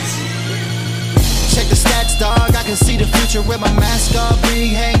can see the future with my mask off.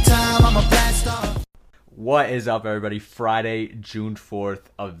 Big hang time, I'm a blast off. What is up, everybody? Friday, June 4th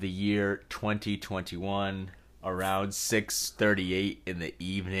of the year 2021, around 6:38 in the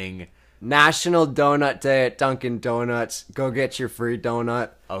evening. National Donut Day at Dunkin' Donuts. Go get your free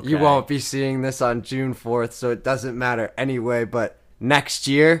donut. Okay. You won't be seeing this on June 4th, so it doesn't matter anyway, but next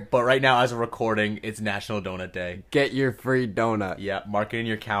year, But right now, as of recording, it's National Donut Day. get your free donut. Yeah, mark it in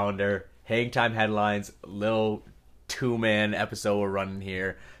your calendar. Hang time headlines, little two-man episode we're running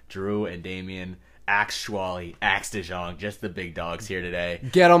here. Drew and Damien, Axe Schwally, Axe DeJong, just the big dogs here today.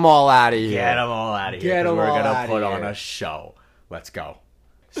 Get them all out of here. Get them all out of here. Get 'Cause 'em we're all going to outta put on here. a show. Let's go.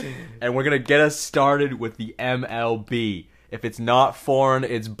 And we're going to get us started with the MLB. If it's not foreign,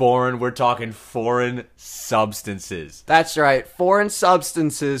 it's boring. We're talking foreign substances. That's right. Foreign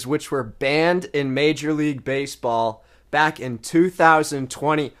substances which were banned in Major League Baseball back in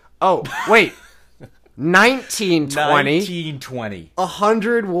 2020. Oh, wait. 1920. 1920.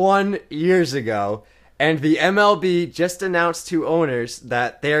 101 years ago, and the MLB just announced to owners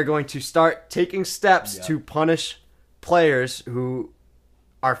that they are going to start taking steps to punish players who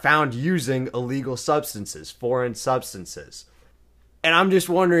are found using illegal substances, foreign substances. And I'm just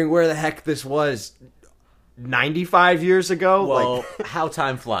wondering where the heck this was 95 years ago? Well, how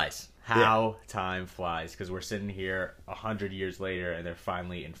time flies. How time flies. Because we're sitting here 100 years later and they're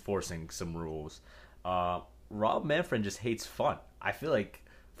finally enforcing some rules. Rob Manfred just hates fun. I feel like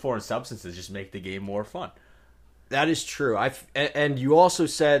foreign substances just make the game more fun. That is true. And you also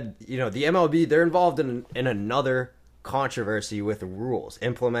said, the MLB, they're involved in another controversy with rules,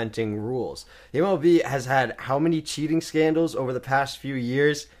 implementing rules. The MLB has had how many cheating scandals over the past few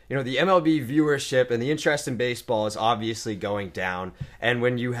years? The MLB viewership and the interest in baseball is obviously going down. And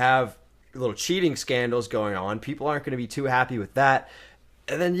when you have little cheating scandals going on, people aren't going to be too happy with that.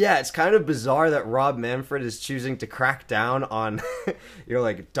 And then, it's kind of bizarre that Rob Manfred is choosing to crack down on,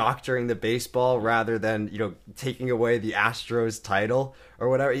 doctoring the baseball rather than, taking away the Astros title or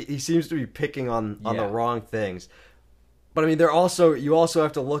whatever. He seems to be picking on the wrong things. But, I mean, you also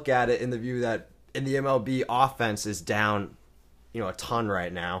have to look at it in the view that in the MLB, offense is down, a ton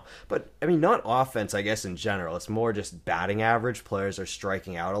right now. But, I mean, not offense, I guess, in general. It's more just batting average. Players are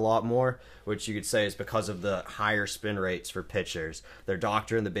striking out a lot more, which you could say is because of the higher spin rates for pitchers. They're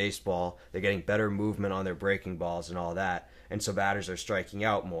doctoring the baseball. They're getting better movement on their breaking balls and all that. And so batters are striking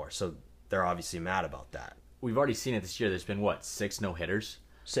out more. So they're obviously mad about that. We've already seen it this year. There's been, 6 no-hitters?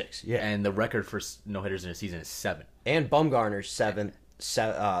 6, yeah. And the record for no-hitters in a season is 7. And Bumgarner's 7.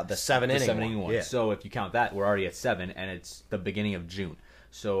 The 7-inning one. Yeah. So if you count that, we're already at 7, and it's the beginning of June.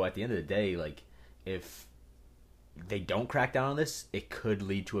 So at the end of the day, if they don't crack down on this, it could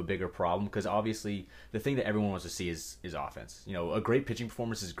lead to a bigger problem. Because obviously, the thing that everyone wants to see is offense. A great pitching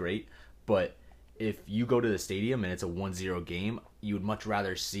performance is great, but if you go to the stadium and it's a 1-0 game, you would much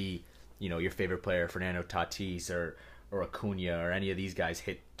rather see, your favorite player, Fernando Tatis or Acuna or any of these guys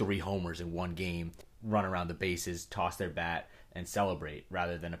hit 3 homers in one game, run around the bases, toss their bat, and celebrate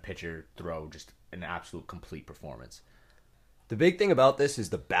rather than a pitcher throw just an absolute complete performance. The big thing about this is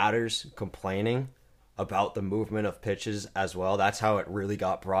the batters complaining about the movement of pitches as well. That's how it really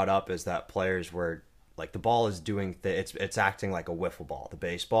got brought up, is that players were the ball is doing it's acting like a wiffle ball, the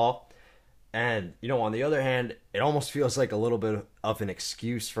baseball. And on the other hand, it almost feels like a little bit of an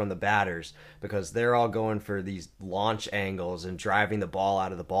excuse from the batters, because they're all going for these launch angles and driving the ball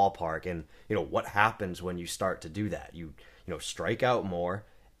out of the ballpark. And what happens when you start to do that? You strike out more,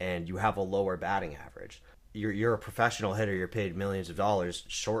 and you have a lower batting average. You're a professional hitter. You're paid millions of dollars.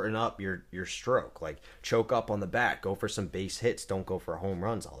 Shorten up your stroke. Choke up on the bat. Go for some base hits. Don't go for home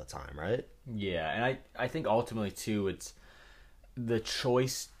runs all the time, right? Yeah, and I think ultimately, too, it's the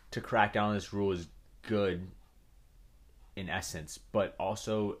choice to crack down on this rule is good in essence, but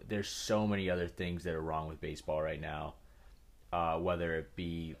also there's so many other things that are wrong with baseball right now. Whether it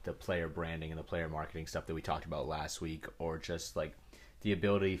be the player branding and the player marketing stuff that we talked about last week, or just the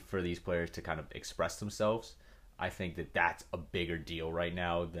ability for these players to kind of express themselves. I think that that's a bigger deal right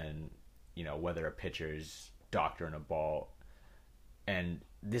now than, whether a pitcher is doctoring a ball. And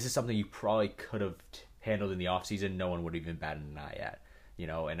this is something you probably could have handled in the offseason. No one would even bat an eye at,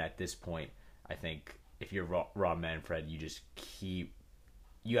 and at this point, I think if you're Rob Manfred,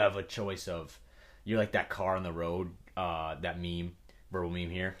 you have a choice of, you're like that car on the road, that verbal meme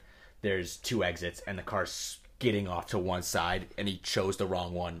here. There's 2 exits and the car's skidding off to one side and he chose the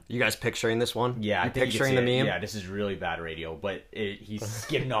wrong one. You guys picturing this one? Yeah, I think picturing the meme? Yeah, this is really bad radio, but he's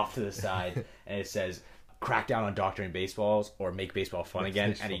skidding off to the side and it says, crack down on doctoring baseballs or make baseball fun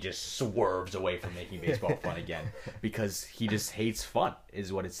again, and he just swerves away from making baseball fun again because he just hates fun,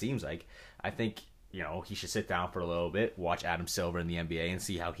 is what it seems like. I think he should sit down for a little bit, watch Adam Silver in the NBA, and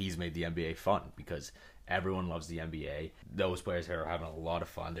see how he's made the NBA fun, because everyone loves the NBA. Those players here are having a lot of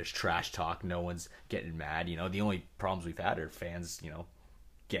fun. There's trash talk. No one's getting mad. The only problems we've had are fans,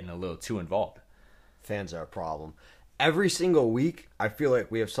 getting a little too involved. Fans are a problem. Every single week, I feel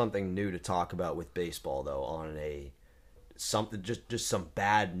like we have something new to talk about with baseball, though, on just some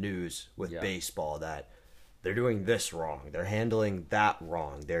bad news with baseball, that they're doing this wrong, they're handling that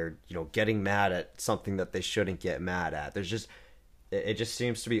wrong, they're getting mad at something that they shouldn't get mad at. It just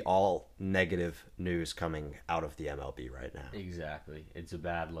seems to be all negative news coming out of the MLB right now. Exactly. It's a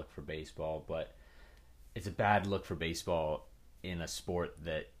bad look for baseball, but it's a bad look for baseball in a sport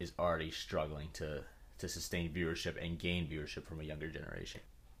that is already struggling to sustain viewership and gain viewership from a younger generation.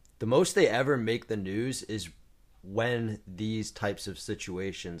 The most they ever make the news is when these types of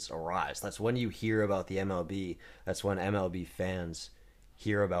situations arise. That's when you hear about the MLB. That's when MLB fans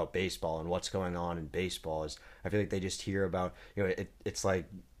hear about baseball and what's going on in baseball. I feel like they just hear about, it's like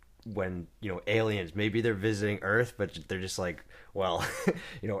when, aliens, maybe they're visiting Earth, but they're just like, well,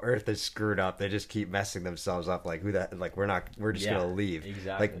 Earth is screwed up. They just keep messing themselves up. Like, we're just going to leave.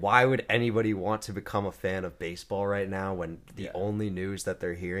 Exactly. Like, why would anybody want to become a fan of baseball right now when the only news that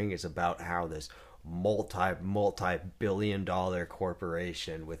they're hearing is about how this multi-billion-dollar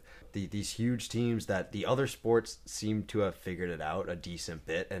corporation with these huge teams, that the other sports seem to have figured it out a decent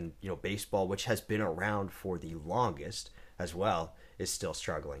bit, and baseball, which has been around for the longest as well, is still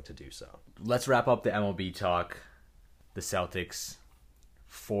struggling to do so. Let's wrap up the MLB talk. The Celtics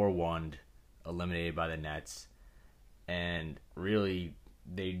 4-1, eliminated by the Nets, and really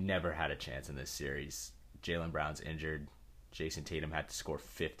they never had a chance in this series. Jaylen Brown's injured. Jason Tatum had to score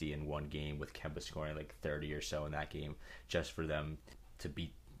 50 in one game, with Kemba scoring like 30 or so in that game, just for them to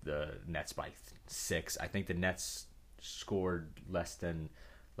beat the Nets by 6. I think the Nets scored less than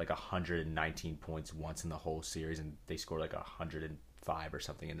like 119 points once in the whole series, and they scored like 105 or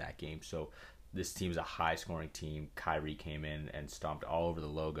something in that game. So this team is a high-scoring team. Kyrie came in and stomped all over the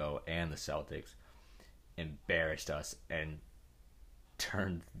logo, and the Celtics embarrassed us and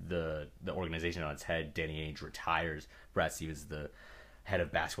turned the organization on its head. Danny Ainge retires. Brad Stevens is the head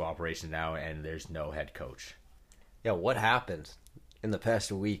of basketball operations now, and there's no head coach. Yeah, what happened in the past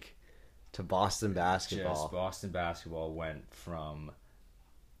week to Boston basketball? Just Boston basketball went from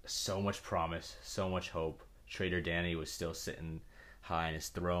so much promise, so much hope. Trader Danny was still sitting high on his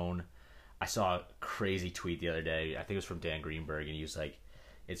throne. I saw a crazy tweet the other day. I think it was from Dan Greenberg, and he was like,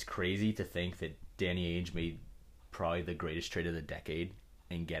 it's crazy to think that Danny Ainge made probably the greatest trade of the decade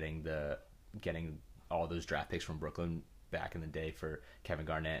in getting all those draft picks from Brooklyn back in the day for Kevin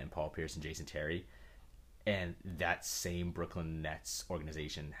Garnett and Paul Pierce and Jason Terry. And that same Brooklyn Nets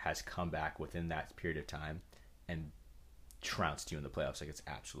organization has come back within that period of time and trounced you in the playoffs like it's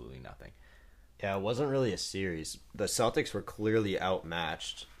absolutely nothing. Yeah, it wasn't really a series. The Celtics were clearly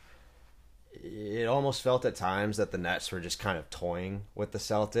outmatched. It almost felt at times that the Nets were just kind of toying with the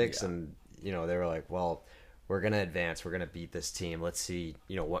Celtics, and they were like, well, we're going to advance, we're going to beat this team. Let's see,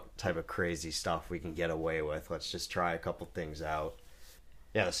 what type of crazy stuff we can get away with. Let's just try a couple things out.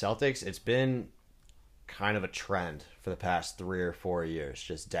 Yeah, the Celtics, it's been kind of a trend for the past 3 or 4 years,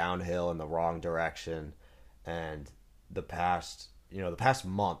 just downhill in the wrong direction. And the past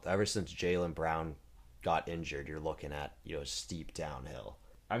month, ever since Jaylen Brown got injured, you're looking at, steep downhill.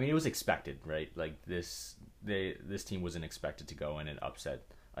 I mean, it was expected, right? Like this team wasn't expected to go in and upset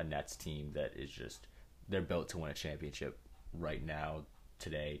a Nets team that is just, they're built to win a championship right now,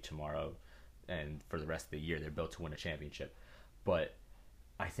 today, tomorrow, and for the rest of the year. They're built to win a championship. But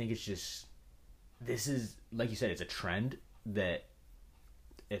I think it's just, this is, like you said, it's a trend that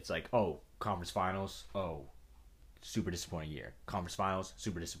it's like, oh, conference finals, oh, super disappointing year. Conference finals,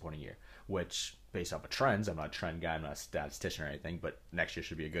 super disappointing year. Which, based off of trends, I'm not a trend guy, I'm not a statistician or anything, but next year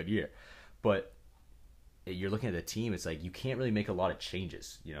should be a good year. But you're looking at the team, it's like you can't really make a lot of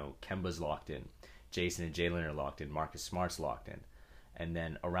changes. Kemba's locked in. Jason and Jaylen are locked in. Marcus Smart's locked in. And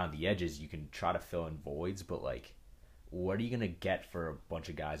then around the edges, you can try to fill in voids, but like, what are you going to get for a bunch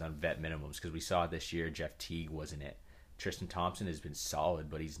of guys on vet minimums? Because we saw it this year, Jeff Teague wasn't it. Tristan Thompson has been solid,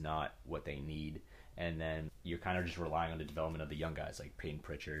 but he's not what they need. And then you're kind of just relying on the development of the young guys like Peyton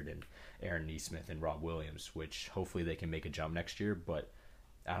Pritchard and Aaron Nesmith and Rob Williams, which hopefully they can make a jump next year. But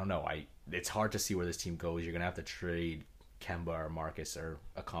I don't know. It's hard to see where this team goes. You're going to have to trade Kemba or Marcus or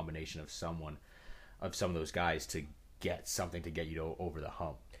a combination of some of those guys to get something to get you over the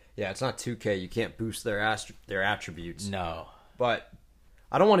hump. Yeah, it's not 2K. You can't boost their attributes. No. But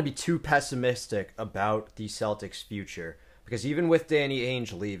I don't want to be too pessimistic about the Celtics' future, because even with Danny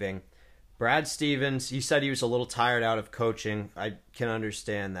Ainge leaving, Brad Stevens, he said he was a little tired out of coaching. I can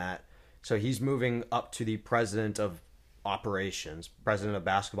understand that. So he's moving up to the president of president of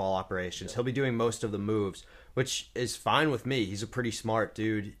basketball operations. He'll be doing most of the moves, which is fine with me. He's a pretty smart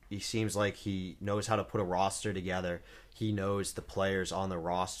dude. He seems like he knows how to put a roster together. He knows the players on the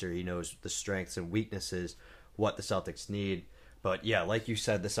roster. He knows the strengths and weaknesses, what the Celtics need. But yeah, like you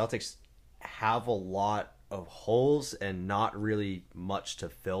said, the Celtics have a lot of holes and not really much to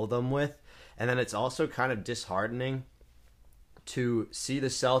fill them with. And then it's also kind of disheartening to see the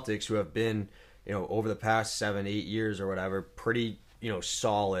Celtics, who have been, over the past 7-8 years or whatever, pretty,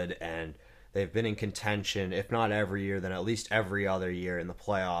 solid, and they've been in contention, if not every year, then at least every other year in the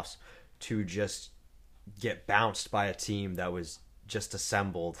playoffs, to just get bounced by a team that was just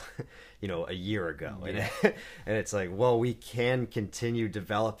assembled, a year ago. Yeah. And it's like, well, we can continue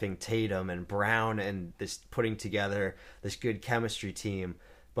developing Tatum and Brown and this putting together this good chemistry team,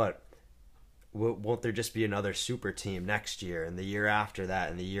 but won't there just be another super team next year and the year after that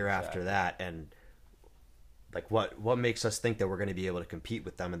and the year after that? And like, what makes us think that we're going to be able to compete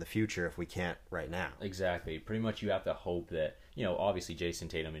with them in the future if we can't right now? Exactly. Pretty much you have to hope that, obviously Jason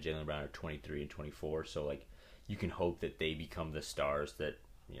Tatum and Jaylen Brown are 23 and 24, so like you can hope that they become the stars that,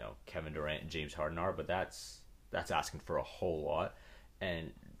 Kevin Durant and James Harden are, but that's asking for a whole lot.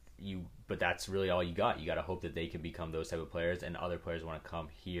 But that's really all you got. You got to hope that they can become those type of players, and other players want to come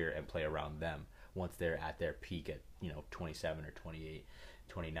here and play around them once they're at their peak at 27 or 28,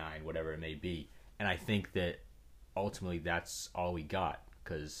 29, whatever it may be. And I think that ultimately that's all we got,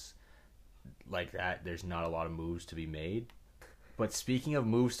 because like that, there's not a lot of moves to be made. But speaking of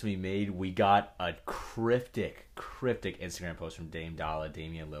moves to be made, we got a cryptic Instagram post from Dame Dollar,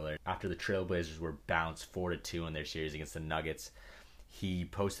 Damian Lillard, after the Trailblazers were bounced 4-2 in their series against the Nuggets. He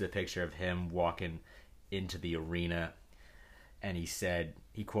posted a picture of him walking into the arena, and he said,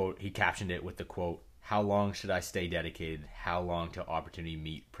 he captioned it with the quote, "How long should I stay dedicated? How long till opportunity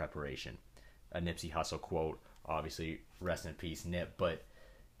meet preparation?" A Nipsey Hussle quote, obviously, rest in peace, Nip, but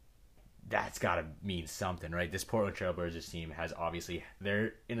that's got to mean something, right? This Portland Trailblazers team has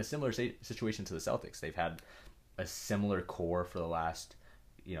they're in a similar situation to the Celtics. They've had a similar core for the last,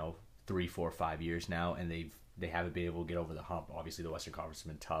 3, 4, 5 years now, and they haven't been able to get over the hump. Obviously, the Western Conference has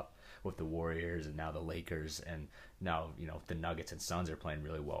been tough with the Warriors and now the Lakers, and now, the Nuggets and Suns are playing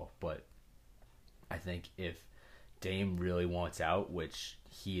really well. But I think if Dame really wants out, which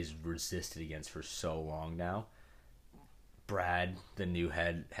he has resisted against for so long now, Brad, the new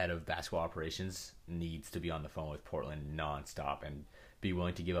head of basketball operations, needs to be on the phone with Portland nonstop and be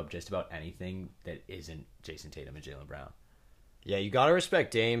willing to give up just about anything that isn't Jason Tatum and Jaylen Brown. Yeah, you got to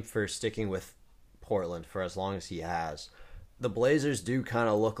respect Dame for sticking with Portland for as long as he has. The Blazers do kind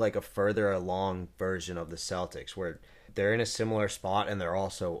of look like a further along version of the Celtics, where they're in a similar spot and they're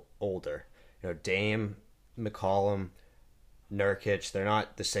also older. Dame, McCollum, Nurkic, they're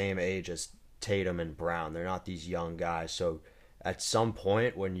not the same age as Tatum and Brown. They're not these young guys. So at some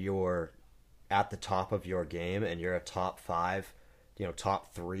point when you're at the top of your game and you're a top 5,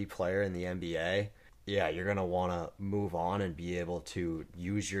 top 3 player in the NBA, yeah, you're going to want to move on and be able to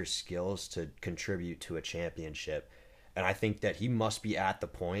use your skills to contribute to a championship. And I think that he must be at the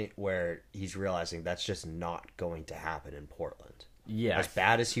point where he's realizing that's just not going to happen in Portland. Yeah. As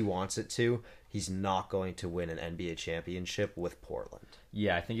bad as he wants it to, he's not going to win an NBA championship with Portland.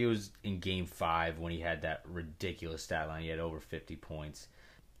 Yeah, I think it was in Game 5 when he had that ridiculous stat line. He had over 50 points,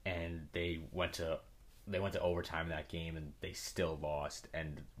 and they went to overtime in that game, and they still lost.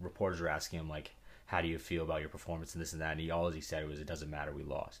 And reporters were asking him, like, how do you feel about your performance and this and that? And all he said was, it doesn't matter, we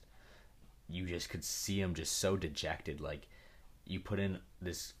lost. You just could see him just so dejected. Like, you put in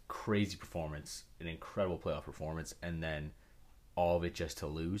this crazy performance, an incredible playoff performance, and then all of it just to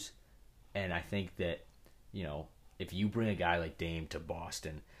lose. And I think that, if you bring a guy like Dame to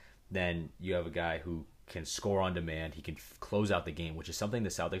Boston, then you have a guy who can score on demand. He can close out the game, which is something the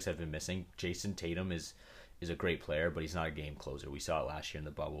Celtics have been missing. Jason Tatum is a great player, but he's not a game closer. We saw it last year in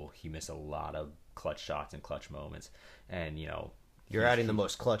the bubble. He missed a lot of clutch shots and clutch moments. And, you're adding the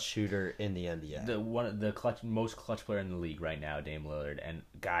most clutch shooter in the NBA. The most clutch player in the league right now, Dame Lillard, and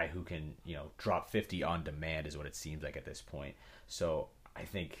guy who can, drop 50 on demand is what it seems like at this point. So I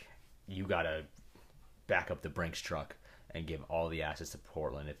think you got to back up the Brinks truck and give all the assets to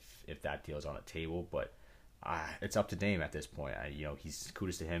Portland if that deal is on the table. But it's up to Dame at this point. He's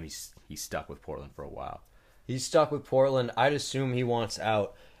kudos to him. He's stuck with Portland for a while. He's stuck with Portland. I'd assume he wants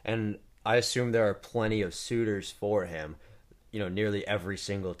out, and I assume there are plenty of suitors for him. Nearly every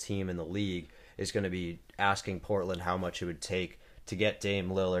single team in the league is going to be asking Portland how much it would take to get Dame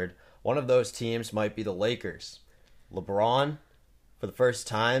Lillard. One of those teams might be the Lakers. LeBron, for the first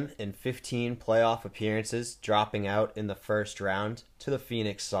time in 15 playoff appearances, dropping out in the first round to the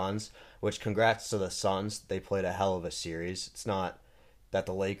Phoenix Suns, which congrats to the Suns. They played a hell of a series. It's not that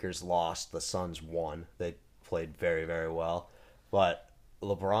the Lakers lost, the Suns won. They played very, very well. But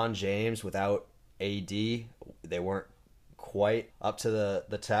LeBron James without AD, they weren't quite up to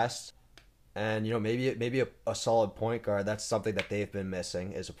the test. And, maybe a solid point guard, that's something that they've been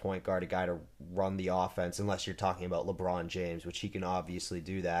missing, is a point guard, a guy to run the offense, unless you're talking about LeBron James, which he can obviously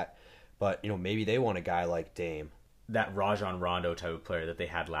do that. But, maybe they want a guy like Dame. That Rajon Rondo type of player that they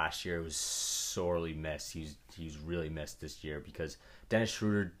had last year was sorely missed. He's really missed this year because Dennis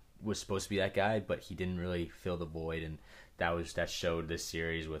Schroeder was supposed to be that guy, but he didn't really fill the void, and that showed this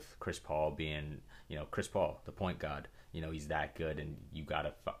series with Chris Paul being, Chris Paul, the point guard. He's that good, and you got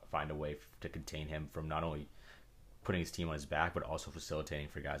to find a way to contain him from not only putting his team on his back, but also facilitating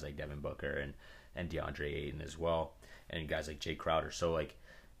for guys like Devin Booker and DeAndre Ayton as well, and guys like Jay Crowder. So,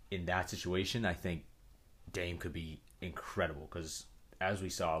 in that situation, I think Dame could be incredible because, as we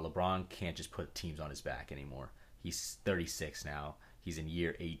saw, LeBron can't just put teams on his back anymore. He's 36 now. He's in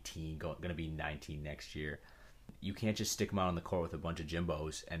year 18, going to be 19 next year. You can't just stick him out on the court with a bunch of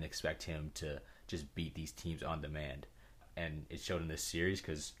Jimbos and expect him to just beat these teams on demand. And it showed in this series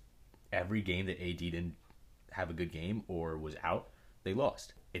because every game that AD didn't have a good game or was out, they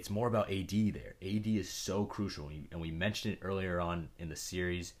lost. It's more about AD there. AD is so crucial. And we mentioned it earlier on in the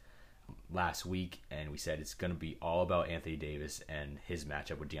series last week, and we said it's going to be all about Anthony Davis and his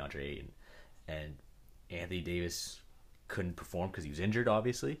matchup with DeAndre Ayton. And Anthony Davis couldn't perform because he was injured,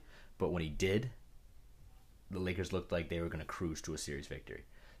 obviously. But when he did, the Lakers looked like they were going to cruise to a series victory.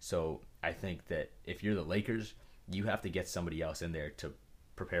 So I think that if you're the Lakers, you have to get somebody else in there to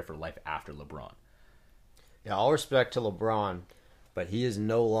prepare for life after LeBron. Yeah, all respect to LeBron, but he is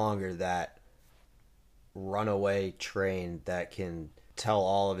no longer that runaway train that can tell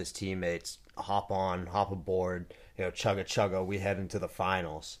all of his teammates, hop on, hop aboard, chugga chugga, we head into the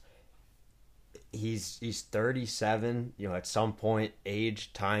finals. He's 37, at some point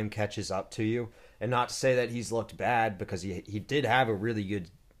age, time catches up to you. And not to say that he's looked bad, because he did have a really good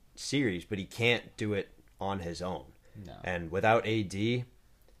series, but he can't do it on his own. No. And without AD, he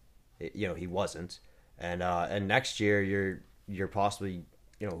wasn't. And next year you're possibly,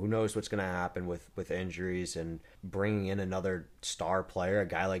 who knows what's going to happen with injuries and bringing in another star player, a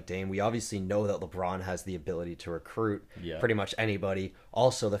guy like Dame. We obviously know that LeBron has the ability to recruit pretty much anybody.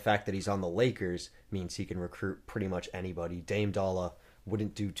 Also, the fact that he's on the Lakers means he can recruit pretty much anybody. Dame Dollar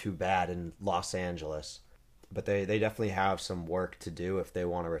wouldn't do too bad in Los Angeles. But they definitely have some work to do if they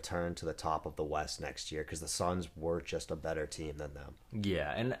want to return to the top of the West next year, because the Suns were just a better team than them.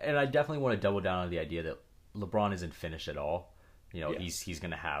 Yeah, and I definitely want to double down on the idea that LeBron isn't finished at all. He's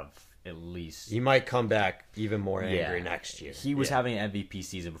going to have at least... He might come back even more angry next year. He was having an MVP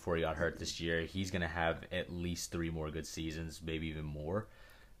season before he got hurt this year. He's going to have at least 3 more good seasons, maybe even more.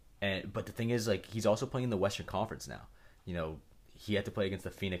 But the thing is, he's also playing in the Western Conference now. He had to play against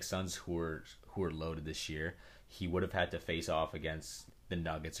the Phoenix Suns, who are loaded this year. He would have had to face off against the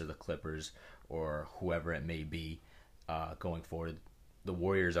Nuggets or the Clippers or whoever it may be going forward. The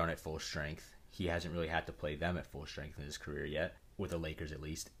Warriors aren't at full strength. He hasn't really had to play them at full strength in his career yet, with the Lakers at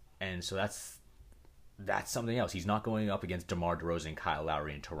least. And so that's something else. He's not going up against DeMar DeRozan, Kyle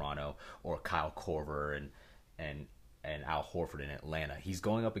Lowry in Toronto, or Kyle Korver and Al Horford in Atlanta. He's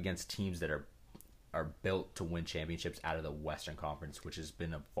going up against teams that are built to win championships out of the Western Conference, which has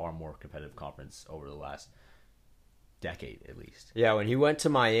been a far more competitive conference over the last decade, at least. Yeah, when he went to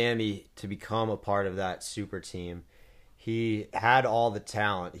Miami to become a part of that super team, he had all the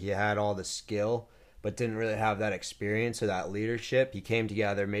talent, he had all the skill, but didn't really have that experience or that leadership. He came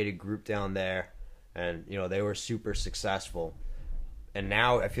together, made a group down there, and they were super successful. And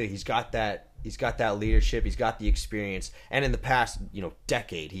now I feel he's got that leadership, he's got the experience, and in the past,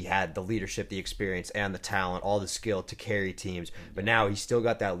 decade, he had the leadership, the experience, and the talent, all the skill to carry teams. But now he's still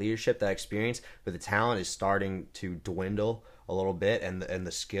got that leadership, that experience, but the talent is starting to dwindle a little bit, and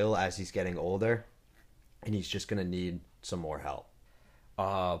the skill as he's getting older, and he's just going to need some more help.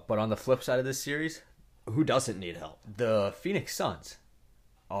 But on the flip side of this series, who doesn't need help? The Phoenix Suns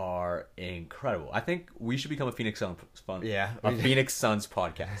are incredible. I think we should become a Phoenix Suns Phoenix Suns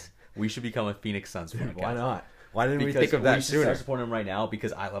podcast. We should become a Phoenix Suns podcast. Why not? Why didn't we think of that sooner? We should start supporting him right now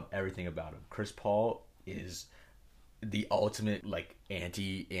because I love everything about him. Chris Paul is the ultimate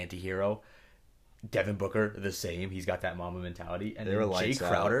anti-hero. Devin Booker the same. He's got that Mamba mentality. And then Jay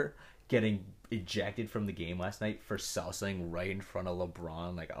Crowder getting ejected from the game last night for salsaing right in front of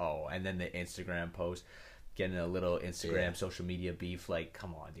LeBron. And then the Instagram post, getting a little Instagram social media beef.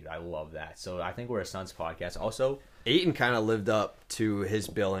 Come on, dude. I love that. So I think we're a Suns podcast. Also, Aiton kind of lived up to his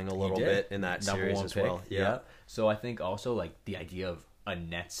billing a little He did. bit in that Number series one as pick. well. Yeah. So I think also like the idea of a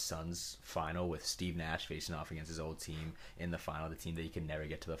Nets Suns final with Steve Nash facing off against his old team in the final, the team that he can never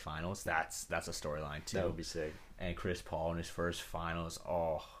get to the finals. That's a storyline too. That would be sick. And Chris Paul in his first finals.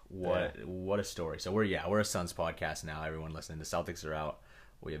 Oh, what a story. So we're a Suns podcast now. Everyone listening, the Celtics are out.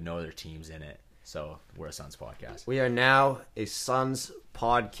 We have no other teams in it, so we're a Suns podcast. We are now a Suns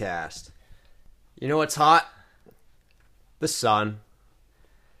podcast. You know what's hot? The sun.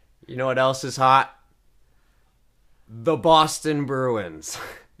 You know what else is hot? The Boston Bruins.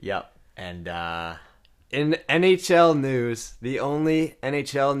 Yep. And In NHL news, the only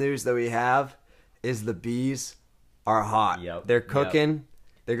NHL news that we have is the Bees are hot. Yep. They're cooking.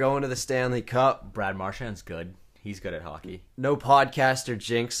 They're going to the Stanley Cup. Brad Marchand's good. He's good at hockey. No podcaster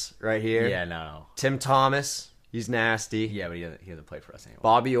jinx right here. Yeah, no. Tim Thomas, he's nasty. Yeah, but he doesn't play for us anymore.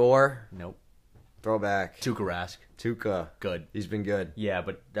 Bobby Orr, Nope. throwback. Tuukka Rask. Tuukka, Good. he's been good. Yeah,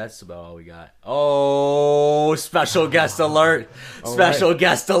 but that's about all we got. Oh, special guest alert. Special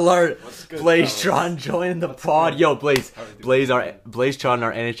guest alert. Blaze Tron joining the pod. Yo, Blaze Tron,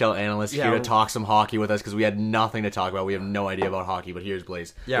 our NHL analyst, Yeah, here to talk some hockey with us because we had nothing to talk about. We have no idea about hockey, but here's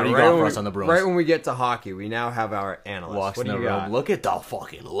Blaze. Yeah, what do you right got when for we- us on the Bruins? Right when we get to hockey, we now have our analyst. Walks What in do the you room. got? Look at the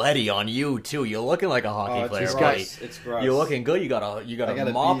fucking Letty on you too. You're looking like a hockey player, It's buddy. gross. It's gross. You're looking good. You got I a got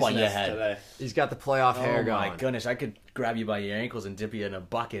a mop bee's on your nest head. today. He's got the playoff hair Oh going. my goodness! I could grab you by your ankles and dip you in a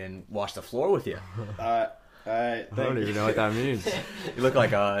bucket and wash the floor with you. Alright, I don't even know what that means. You look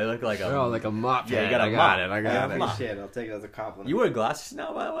like a. like a mop. Yeah, you got I a got mop. it. I I got it. appreciate it. I'll take it as a compliment. You wear glasses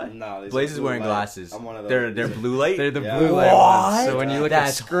now, by the way. No, these Blaze are is blue wearing light. glasses. I'm one of those. They're blue light. They're the Yeah. blue light ones. What? So when you look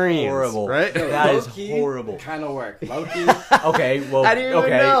That's at screens, horrible. right? That is Low-key horrible. Kind of work. Low-key, Okay, well, How do you even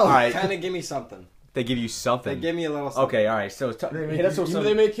okay, know? all right. kind of give me something. They give you They something. give me a little something. Okay, all right. So hit us with some.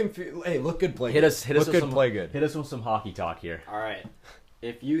 They make him feel. Hey, look good, play. Hit us Look with good, some. play good. Hit us with some hockey talk here. Alright.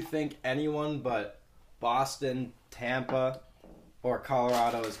 If you think anyone but Boston, Tampa, or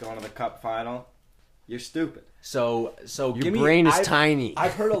Colorado is going to the Cup final, you're stupid. So Your give me. brain is I've- tiny.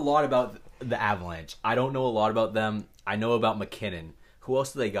 I've heard a lot about the Avalanche. I don't know a lot about them. I know about McKinnon. Who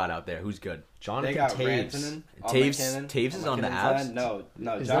else do they got out there? Who's good? They Jonathan got Taves. Rantanen. Taves- McKinnon, Taves is on the McKinnon's Avs? line.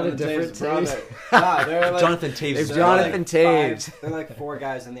 No, Is Jonathan that a different Taves' brother. Taves? Nah, they're like, Jonathan Taves. If is they're Jonathan like Taves. They're like 4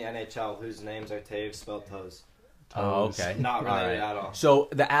 guys in the NHL whose names are Taves spelled toes. Oh, okay. Not All related right. at all. So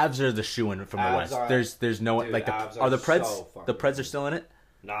the Avs are the shoe-in from the Avs West. are- There's no dude, like the Avs are the are Preds so fucking the Preds are still in it?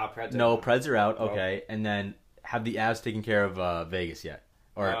 Nah, Preds. No, are- Preds are out. Nope. Okay, and then have the Avs taken care of Vegas yet?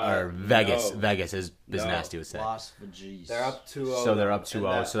 Or Uh, Vegas? no. Vegas is No. nasty to say. Las Vegas. They're up 2-0. So they're up and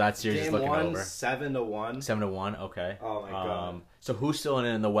 2-0, so that series is game looking one, over. 7-1. 7-1. Okay. Oh my God. So who's still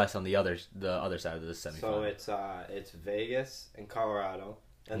in the West on the other side of the semifinal? So it's Vegas and Colorado,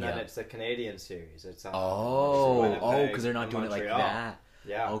 and then Yeah. it's the Canadian series. It's oh, because they're not and doing it like Montreal. that.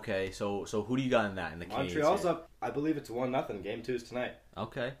 Yeah. Okay, so who do you got in that in the Canadian Montreal's series? up. I believe it's 1-0. Game 2's tonight.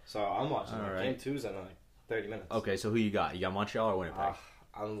 Okay. So I'm watching. All it. right. Game 2's in like 30 minutes. Okay, so who you got? You got Montreal or Winnipeg?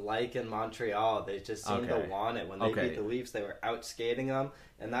 I'm liking Montreal. They just seem Okay. to want it. When they Okay. beat the Leafs, they were out skating them,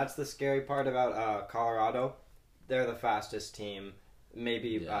 and that's the scary part about Colorado. They're the fastest team. Maybe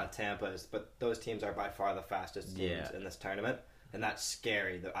Yeah. Tampa is, but those teams are by far the fastest teams Yeah. in this tournament, and that's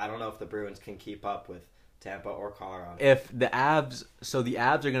scary. I don't know if the Bruins can keep up with Tampa or Colorado. If the Avs, so the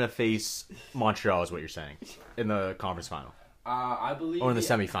Avs are gonna face Montreal, is what you're saying, in the conference final I believe, or in the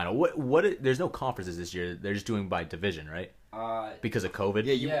semifinal. There's no conferences this year. They're just doing by division, right? Because of COVID.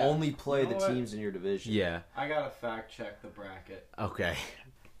 Yeah, you Yeah. only play You know the what? teams in your division. Yeah. I gotta fact check the bracket. Okay.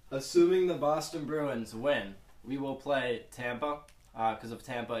 Assuming the Boston Bruins win, we will play Tampa, because if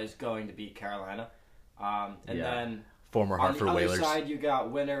Tampa is going to beat Carolina. And Yeah. then Former on Hartford the other Whalers. side, you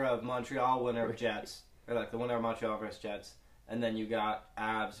got winner of Montreal, winner of Jets. Or like the winner of Montreal versus Jets. And then you got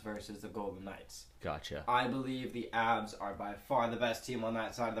Avs versus the Golden Knights. Gotcha. I believe the Avs are by far the best team on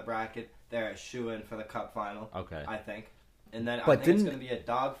that side of the bracket. They're a shoo-in for the Cup final, Okay. I think. And then But I think it's didn't- going to be a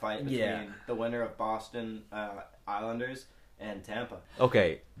dogfight between Yeah. the winner of Boston Islanders and Tampa.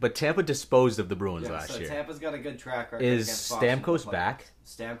 Okay, but Tampa disposed of the Bruins Yeah, last so year. Tampa's got a good track record Is against Boston in the Stamkos playoffs. back?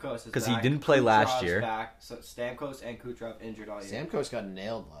 Stamkos is 'Cause he back. didn't play last Kucherov's year. Back. So Stamkos and Kucherov injured all year. Stamkos got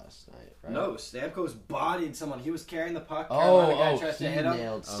nailed last night, right? No, Stamkos bodied someone. He was carrying the puck. Oh, Carolina guy oh, tries to he hit him.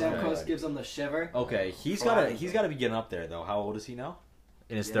 nailed Stamkos somebody. gives him the shiver. Okay, he's Flattened got to be getting up there though. How old is he now?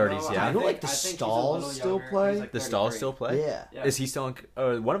 In his You 30s, know, yeah. I know, like, the I think he's a Stalls little still younger. play? He's like The Stalls 33. still play? Yeah. Yeah. Is he still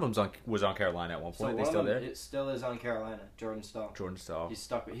on? One of them's was on Carolina at one So point. They one still of them, there? it still is on Carolina. Jordan Stahl. Jordan Stahl. He's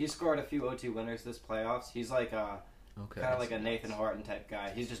stuck. He scored a few OT winners this playoffs. He's like Okay. kind of like a Nathan Horton type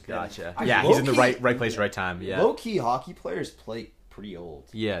guy. He's just been- Gotcha. I- Yeah, he's in the low-key- right place, right time. Yeah. Low key hockey players play pretty old.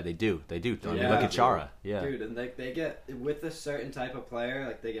 Yeah, they do. I mean, Yeah. look at Chara. Yeah. Dude, and they get with a certain type of player,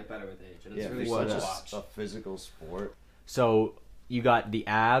 like they get better with age, and Yeah, it's really it's fun to such watch. a physical sport. So you got the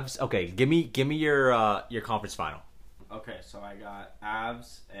Avs. Okay, give me your conference final. Okay, so I got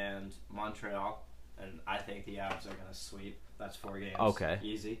Avs and Montreal, and I think the Avs are gonna sweep. That's 4 games. Okay.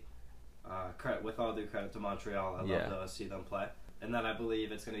 Easy. With all due credit to Montreal, I Yeah. love to see them play. And then I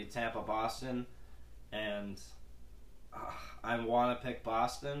believe it's gonna be Tampa, Boston, and I want to pick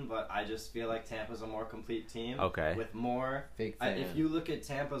Boston, but I just feel like Tampa's a more complete team. Okay. With more. Big fan. If you look at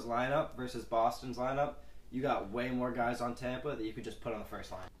Tampa's lineup versus Boston's lineup, you got way more guys on Tampa that you could just put on the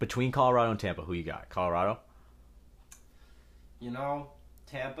first line. Between Colorado and Tampa, who you got? Colorado? You know,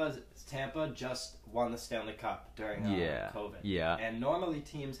 Tampa just won the Stanley Cup during COVID. Yeah. And normally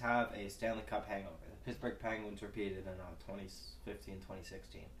teams have a Stanley Cup hangover. The Pittsburgh Penguins repeated in 2015,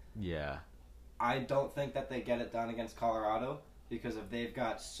 2016. Yeah. I don't think that they get it done against Colorado because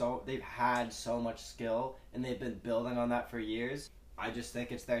they've had so much skill and they've been building on that for years. I just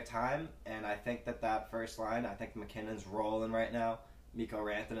think it's their time, and I think that first line, I think McKinnon's rolling right now. Mikko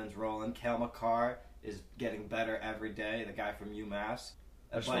Rantanen's rolling. Cale Makar is getting better every day, the guy from UMass.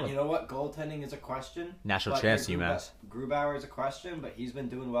 But you know what? Goaltending is a question. National But champs, UMass. Grubauer is a question, but he's been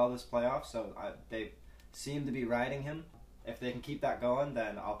doing well this playoff, so they seem to be riding him. If they can keep that going,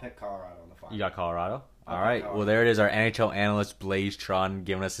 then I'll pick Colorado in the final. You got Colorado? I'll All pick right. Colorado. Well, there it is. Our NHL analyst, Blaze Tron,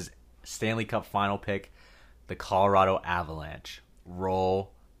 giving us his Stanley Cup final pick, the Colorado Avalanche.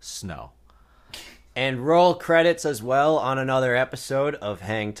 Roll Snow. And roll credits as well on another episode of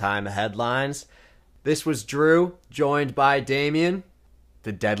Hang Time Headlines. This was Drew, joined by Damien.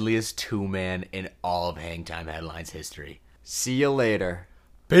 The deadliest two-man in all of Hang Time Headlines history. See you later.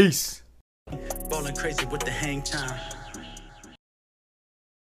 Peace. Ballin' crazy with the hang time.